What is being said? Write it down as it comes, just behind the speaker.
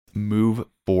move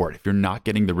forward. If you're not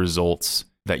getting the results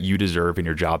that you deserve in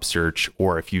your job search,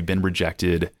 or if you've been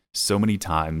rejected so many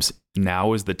times,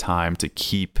 now is the time to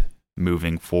keep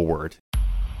moving forward.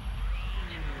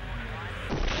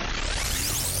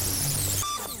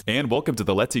 And welcome to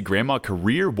the Let's Eat Grandma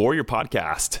Career Warrior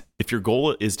Podcast. If your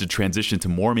goal is to transition to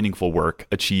more meaningful work,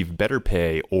 achieve better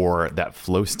pay, or that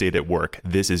flow state at work,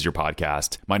 this is your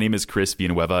podcast. My name is Chris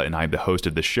Villanueva, and I'm the host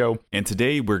of the show. And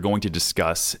today we're going to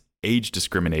discuss age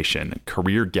discrimination,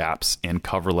 career gaps, and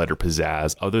cover letter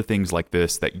pizzazz, other things like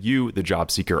this that you, the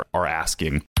job seeker, are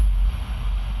asking.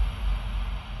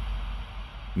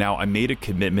 Now, I made a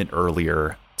commitment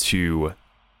earlier to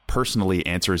personally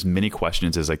answer as many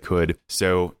questions as I could.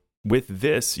 So with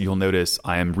this, you'll notice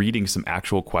I am reading some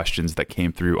actual questions that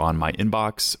came through on my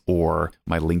inbox or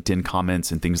my LinkedIn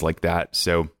comments and things like that.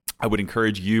 So I would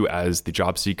encourage you as the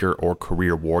job seeker or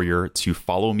career warrior to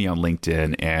follow me on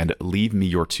LinkedIn and leave me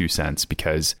your 2 cents,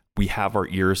 because we have our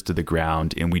ears to the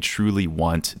ground and we truly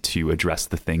want to address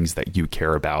the things that you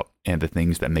care about and the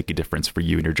things that make a difference for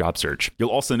you in your job search. You'll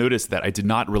also notice that I did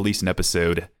not release an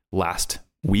episode last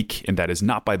week, and that is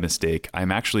not by mistake.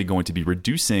 I'm actually going to be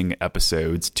reducing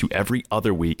episodes to every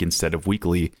other week instead of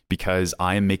weekly, because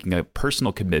I am making a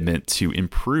personal commitment to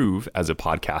improve as a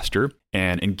podcaster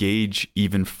and engage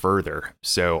even further.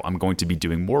 So I'm going to be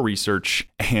doing more research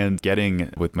and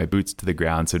getting with my boots to the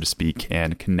ground, so to speak,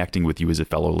 and connecting with you as a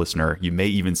fellow listener. You may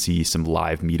even see some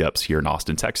live meetups here in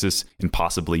Austin, Texas, and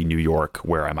possibly New York,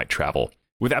 where I might travel.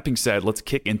 With that being said, let's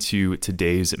kick into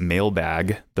today's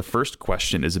mailbag. The first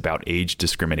question is about age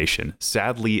discrimination.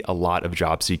 Sadly, a lot of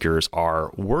job seekers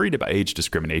are worried about age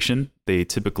discrimination. They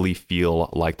typically feel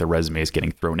like their resume is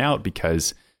getting thrown out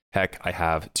because, heck, I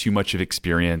have too much of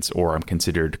experience, or I'm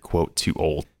considered, quote, too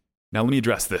old. Now, let me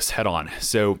address this head on.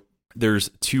 So there's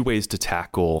 2 ways to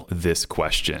tackle this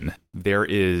question. There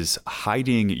is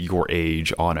hiding your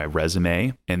age on a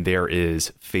resume, and there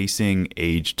is facing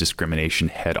age discrimination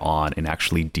head on and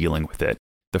actually dealing with it.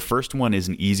 The first one is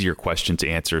an easier question to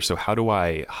answer. So how do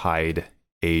I hide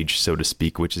age, so to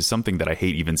speak, which is something that I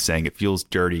hate even saying. It feels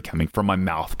dirty coming from my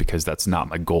mouth, because that's not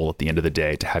my goal at the end of the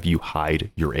day, to have you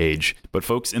hide your age. But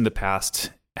folks in the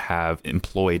past have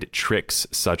employed tricks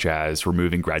such as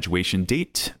removing graduation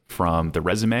date from the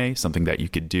resume, something that you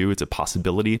could do. It's a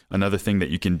possibility. Another thing that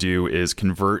you can do is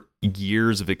convert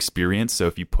years of experience. So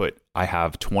if you put, I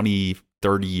have 20,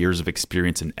 30 years of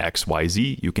experience in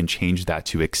XYZ, you can change that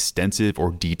to extensive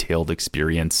or detailed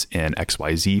experience in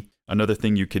XYZ. Another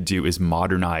thing you could do is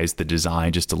modernize the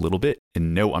design just a little bit.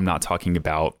 And no, I'm not talking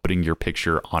about putting your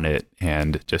picture on it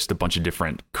and just a bunch of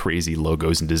different crazy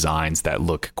logos and designs that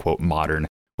look, quote, modern.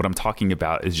 What I'm talking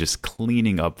about is just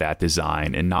cleaning up that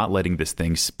design and not letting this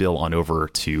thing spill on over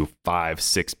to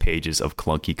 5-6 pages of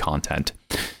clunky content.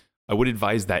 I would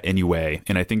advise that anyway,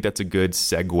 and I think that's a good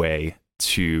segue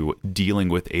to dealing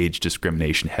with age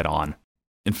discrimination head on.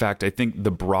 In fact, I think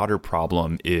the broader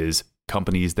problem is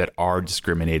companies that are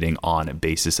discriminating on a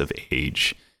basis of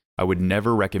age. I would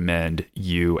never recommend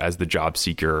you as the job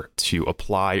seeker to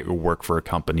apply or work for a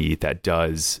company that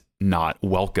does not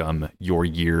welcome your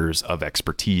years of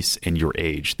expertise and your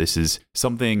age. This is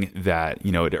something that,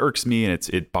 it irks me, and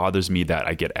it bothers me that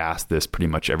I get asked this pretty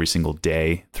much every single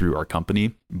day through our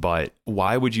company. But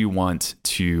why would you want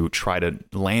to try to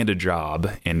land a job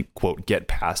and, quote, get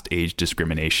past age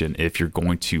discrimination if you're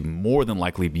going to more than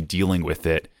likely be dealing with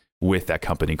it with that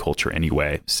company culture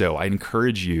anyway? So I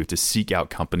encourage you to seek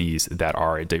out companies that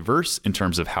are diverse in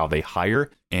terms of how they hire,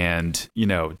 and,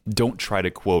 don't try to,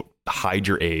 quote, hide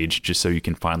your age just so you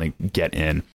can finally get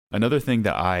in. Another thing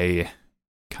that I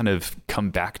kind of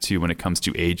come back to when it comes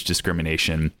to age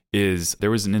discrimination is there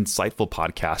was an insightful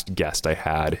podcast guest I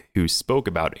had who spoke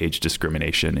about age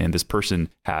discrimination, and this person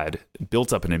had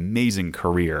built up an amazing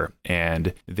career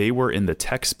and they were in the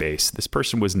tech space. This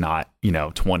person was not,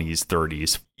 20s,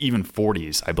 30s, even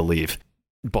 40s, I believe,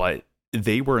 but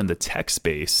they were in the tech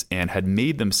space and had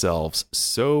made themselves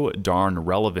so darn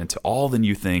relevant to all the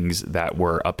new things that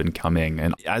were up and coming.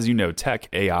 And as you know, tech,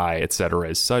 AI, etc.,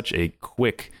 is such a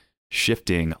quick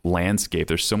shifting landscape.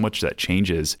 There's so much that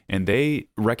changes. And they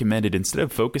recommended, instead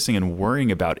of focusing and worrying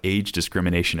about age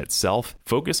discrimination itself,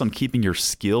 focus on keeping your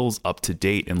skills up to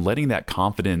date and letting that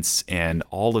confidence and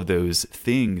all of those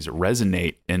things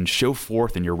resonate and show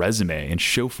forth in your resume and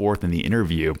show forth in the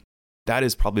interview. That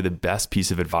is probably the best piece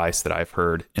of advice that I've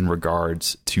heard in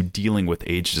regards to dealing with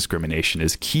age discrimination,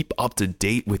 is keep up to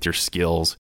date with your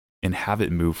skills and have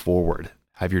it move forward.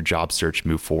 Have your job search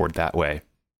move forward that way.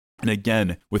 And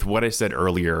again, with what I said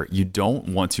earlier, you don't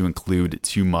want to include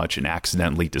too much and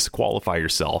accidentally disqualify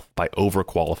yourself by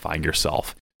overqualifying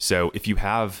yourself. So if you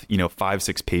have,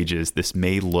 5-6 pages, this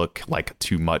may look like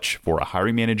too much for a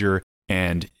hiring manager.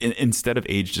 And instead of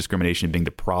age discrimination being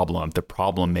the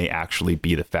problem may actually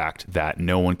be the fact that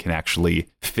no one can actually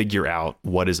figure out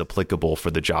what is applicable for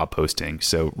the job posting.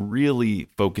 So really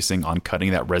focusing on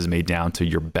cutting that resume down to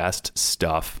your best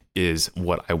stuff is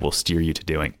what I will steer you to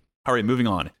doing. All right, moving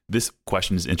on. This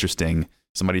question is interesting.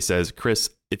 Somebody says, Chris,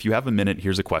 if you have a minute,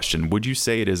 here's a question. Would you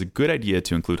say it is a good idea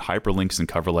to include hyperlinks in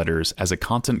cover letters? As a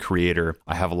content creator,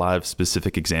 I have a lot of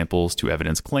specific examples to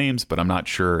evidence claims, but I'm not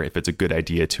sure if it's a good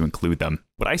idea to include them.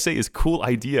 What I say is cool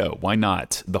idea. Why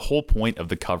not? The whole point of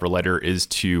the cover letter is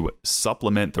to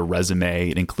supplement the resume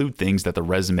and include things that the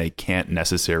resume can't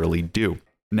necessarily do.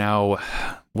 Now,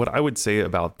 what I would say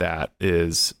about that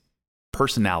is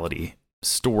personality,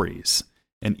 stories,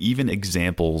 and even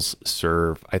examples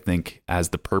serve, I think, as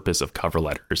the purpose of cover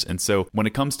letters. And so when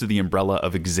it comes to the umbrella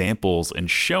of examples and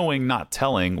showing, not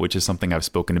telling, which is something I've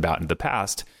spoken about in the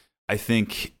past, I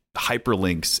think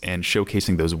hyperlinks and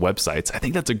showcasing those websites, I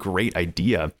think that's a great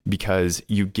idea because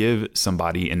you give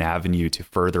somebody an avenue to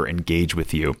further engage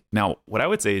with you. Now, what I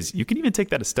would say is you can even take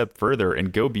that a step further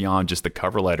and go beyond just the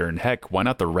cover letter. And heck, why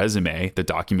not the resume, the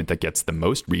document that gets the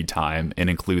most read time, and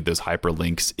include those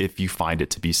hyperlinks if you find it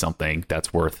to be something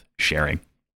that's worth sharing.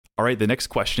 All right, the next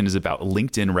question is about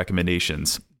LinkedIn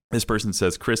recommendations. This person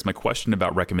says, Chris, my question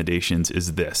about recommendations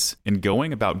is this. In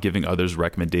going about giving others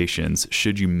recommendations,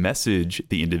 should you message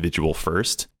the individual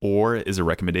first, or is a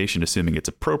recommendation, assuming it's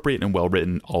appropriate and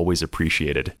well-written, always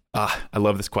appreciated? I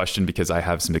love this question because I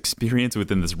have some experience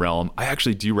within this realm. I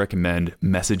actually do recommend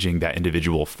messaging that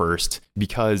individual first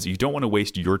because you don't want to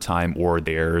waste your time or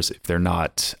theirs if they're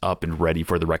not up and ready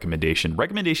for the recommendation.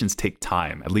 Recommendations take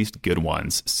time, at least good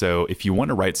ones. So if you want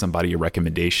to write somebody a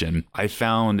recommendation, I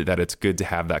found that it's good to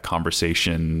have that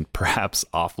conversation perhaps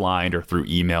offline or through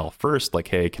email first, like,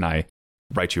 hey, can I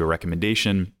write you a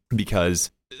recommendation?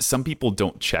 Because some people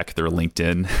don't check their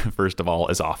LinkedIn, first of all,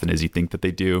 as often as you think that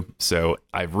they do. So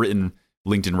I've written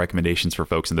LinkedIn recommendations for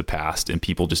folks in the past and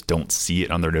people just don't see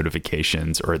it on their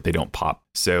notifications or they don't pop.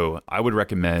 So I would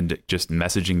recommend just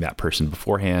messaging that person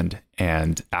beforehand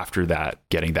and after that,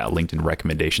 getting that LinkedIn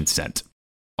recommendation sent.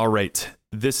 All right.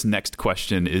 This next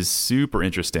question is super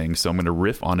interesting, so I'm going to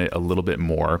riff on it a little bit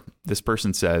more. This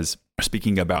person says,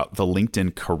 speaking about the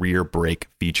LinkedIn career break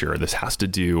feature, this has to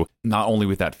do not only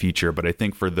with that feature, but I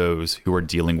think for those who are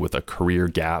dealing with a career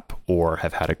gap or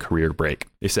have had a career break.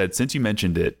 They said, since you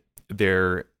mentioned it,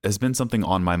 there has been something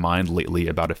on my mind lately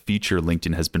about a feature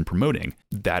LinkedIn has been promoting.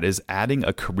 That is adding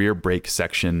a career break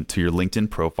section to your LinkedIn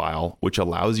profile, which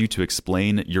allows you to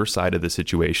explain your side of the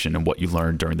situation and what you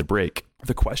learned during the break.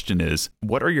 The question is,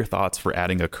 what are your thoughts for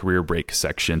adding a career break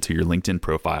section to your LinkedIn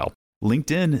profile?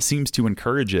 LinkedIn seems to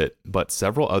encourage it, but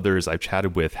several others I've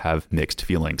chatted with have mixed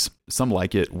feelings. Some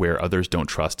like it where others don't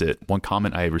trust it. One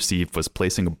comment I received was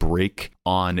placing a break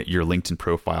on your LinkedIn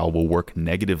profile will work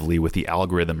negatively with the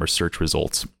algorithm or search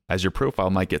results, as your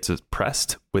profile might get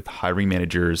suppressed with hiring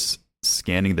managers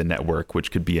scanning the network,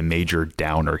 which could be a major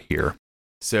downer here.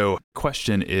 So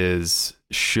question is,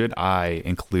 should I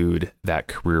include that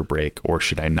career break or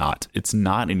should I not? It's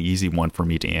not an easy one for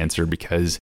me to answer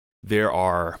because there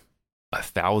are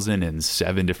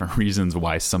 1,007 different reasons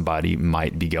why somebody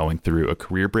might be going through a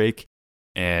career break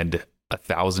and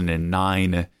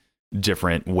 1,009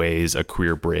 different ways a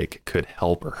career break could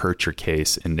help or hurt your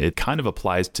case. And it kind of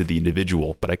applies to the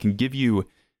individual, but I can give you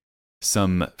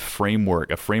some framework,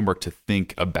 a framework to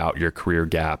think about your career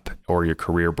gap or your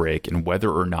career break and whether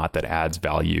or not that adds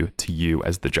value to you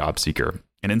as the job seeker.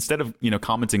 And instead of,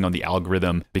 commenting on the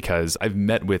algorithm, because I've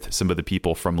met with some of the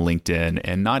people from LinkedIn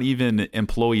and not even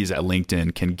employees at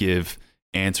LinkedIn can give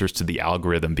answers to the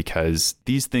algorithm because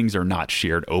these things are not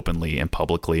shared openly and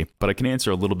publicly, but I can answer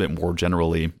a little bit more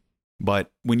generally. But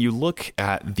when you look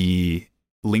at the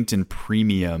LinkedIn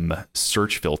premium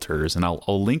search filters, and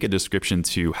I'll link a description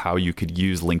to how you could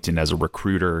use LinkedIn as a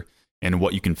recruiter and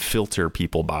what you can filter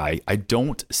people by. I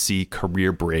don't see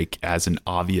career break as an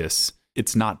obvious,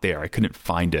 it's not there. I couldn't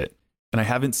find it. And I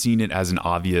haven't seen it as an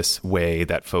obvious way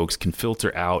that folks can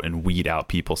filter out and weed out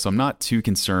people. So I'm not too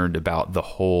concerned about the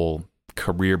whole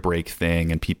career break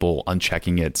thing and people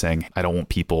unchecking it saying, I don't want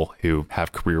people who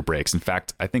have career breaks. In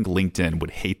fact, I think LinkedIn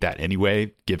would hate that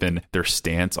anyway, given their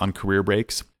stance on career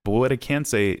breaks. But what I can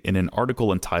say in an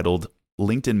article entitled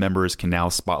LinkedIn members can now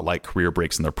spotlight career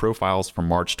breaks in their profiles from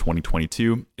March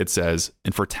 2022. It says,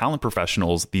 and for talent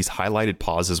professionals, these highlighted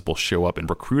pauses will show up in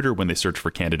Recruiter when they search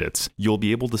for candidates. You'll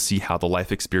be able to see how the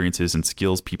life experiences and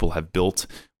skills people have built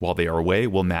while they are away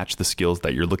will match the skills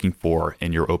that you're looking for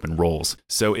in your open roles.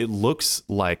 So it looks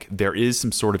like there is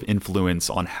some sort of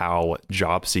influence on how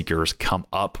job seekers come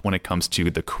up when it comes to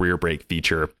the career break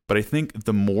feature. But I think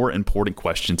the more important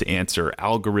question to answer,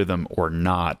 algorithm or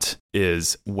not,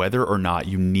 is whether or not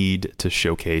you need to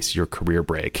showcase your career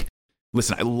break.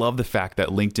 Listen, I love the fact that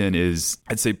LinkedIn is,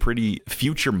 I'd say, pretty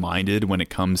future-minded when it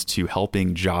comes to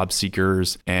helping job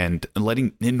seekers and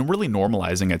really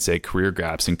normalizing, I'd say, career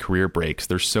gaps and career breaks.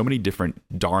 There's so many different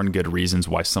darn good reasons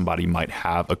why somebody might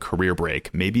have a career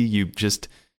break. Maybe you just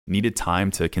needed time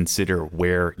to consider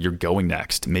where you're going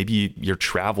next. Maybe your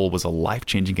travel was a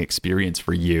life-changing experience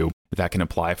for you that can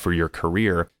apply for your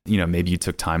career. Maybe you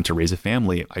took time to raise a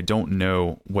family. I don't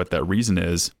know what that reason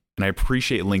is. And I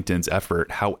appreciate LinkedIn's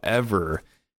effort. However,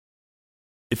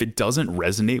 if it doesn't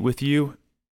resonate with you,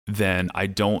 then I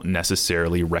don't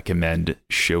necessarily recommend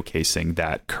showcasing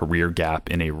that career gap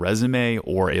in a resume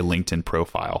or a LinkedIn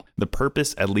profile. The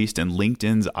purpose, at least in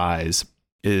LinkedIn's eyes,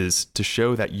 is to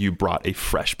show that you brought a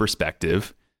fresh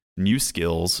perspective, new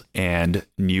skills, and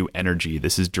new energy.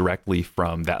 This is directly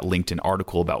from that LinkedIn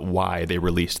article about why they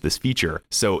released this feature.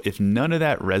 So if none of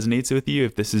that resonates with you,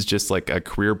 if this is just like a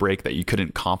career break that you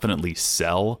couldn't confidently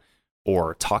sell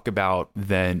or talk about,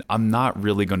 then I'm not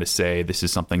really going to say this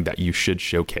is something that you should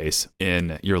showcase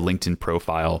in your LinkedIn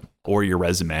profile or your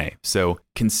resume. So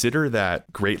consider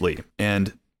that greatly.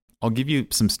 And I'll give you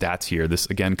some stats here. This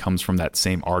again comes from that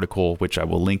same article, which I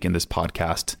will link in this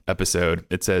podcast episode.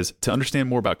 It says, to understand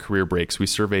more about career breaks, we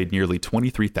surveyed nearly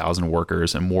 23,000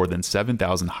 workers and more than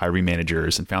 7,000 hiring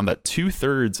managers and found that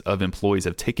 2/3 of employees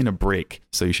have taken a break,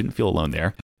 so you shouldn't feel alone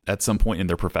there, at some point in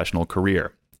their professional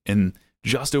career. And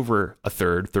just over a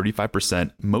third,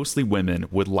 35%, mostly women,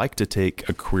 would like to take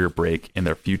a career break in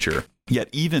their future. Yet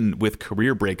even with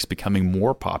career breaks becoming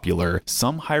more popular,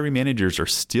 some hiring managers are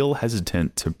still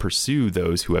hesitant to pursue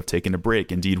those who have taken a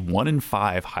break. Indeed, 1 in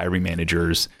 5 hiring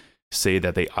managers say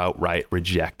that they outright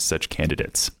reject such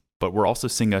candidates. But we're also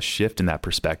seeing a shift in that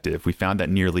perspective. We found that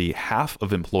nearly half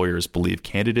of employers believe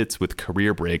candidates with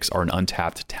career breaks are an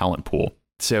untapped talent pool.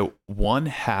 So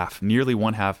nearly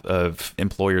one half of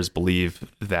employers believe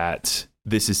that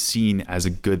this is seen as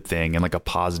a good thing and like a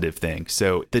positive thing.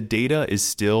 So the data is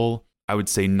still, I would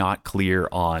say, not clear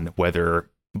on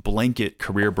whether blanket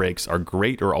career breaks are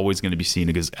great or always going to be seen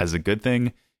as a good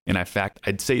thing. And in fact,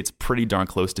 I'd say it's pretty darn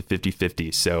close to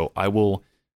 50-50. So I will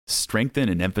strengthen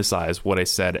and emphasize what I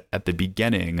said at the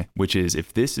beginning, which is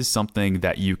if this is something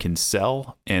that you can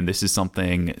sell and this is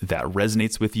something that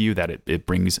resonates with you, that it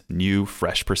brings new,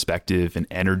 fresh perspective and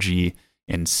energy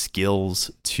and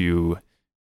skills to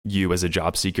you as a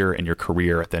job seeker and your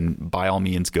career, then by all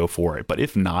means go for it. But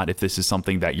if not, if this is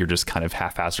something that you're just kind of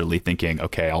haphazardly thinking,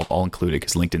 okay, I'll include it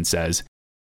because LinkedIn says,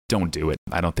 don't do it.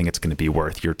 I don't think it's going to be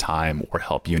worth your time or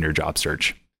help you in your job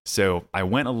search. So I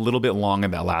went a little bit long on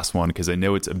that last one because I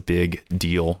know it's a big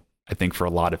deal, I think, for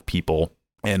a lot of people.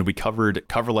 And we covered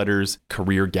cover letters,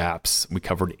 career gaps, we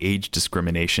covered age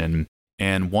discrimination.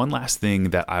 And one last thing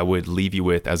that I would leave you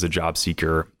with as a job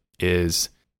seeker is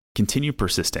continue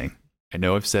persisting. I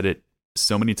know I've said it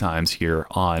so many times here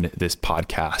on this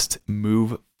podcast.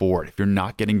 Move forward. If you're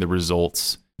not getting the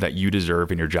results that you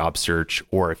deserve in your job search,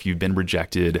 or if you've been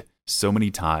rejected so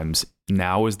many times,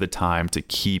 now is the time to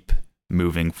keep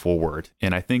moving forward.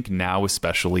 And I think now,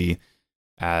 especially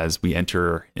as we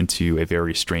enter into a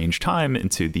very strange time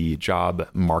into the job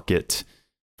market,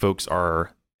 folks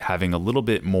are having a little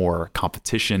bit more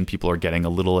competition. People are getting a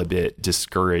little bit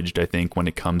discouraged, I think, when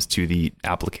it comes to the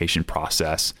application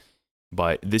process.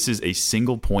 But this is a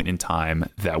single point in time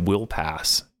that will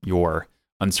pass your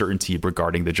uncertainty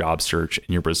regarding the job search and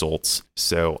your results.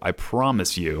 So I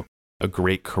promise you a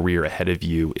great career ahead of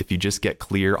you if you just get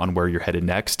clear on where you're headed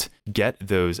next, get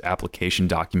those application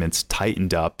documents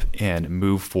tightened up, and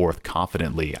move forth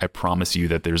confidently. I promise you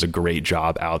that there's a great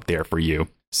job out there for you.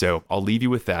 So I'll leave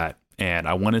you with that. And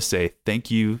I want to say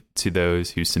thank you to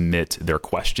those who submit their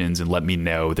questions and let me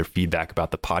know their feedback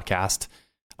about the podcast.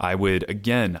 I would,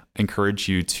 again, encourage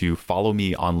you to follow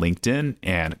me on LinkedIn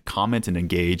and comment and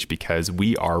engage because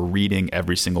we are reading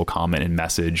every single comment and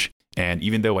message. And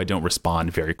even though I don't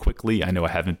respond very quickly, I know I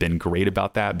haven't been great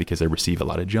about that because I receive a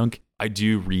lot of junk. I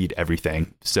do read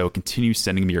everything. So continue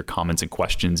sending me your comments and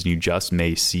questions, and you just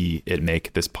may see it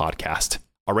make this podcast.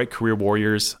 All right, career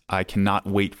warriors, I cannot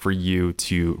wait for you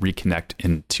to reconnect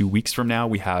in 2 weeks from now.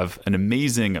 We have an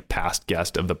amazing past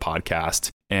guest of the podcast,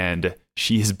 and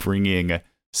she is bringing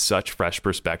such fresh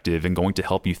perspective and going to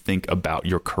help you think about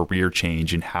your career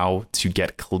change and how to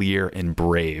get clear and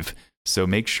brave. So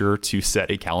make sure to set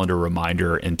a calendar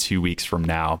reminder in 2 weeks from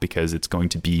now, because it's going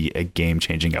to be a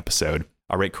game-changing episode.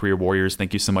 All right, Career Warriors,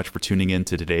 thank you so much for tuning in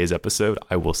to today's episode.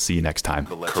 I will see you next time.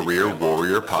 Career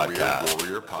Warrior Podcast.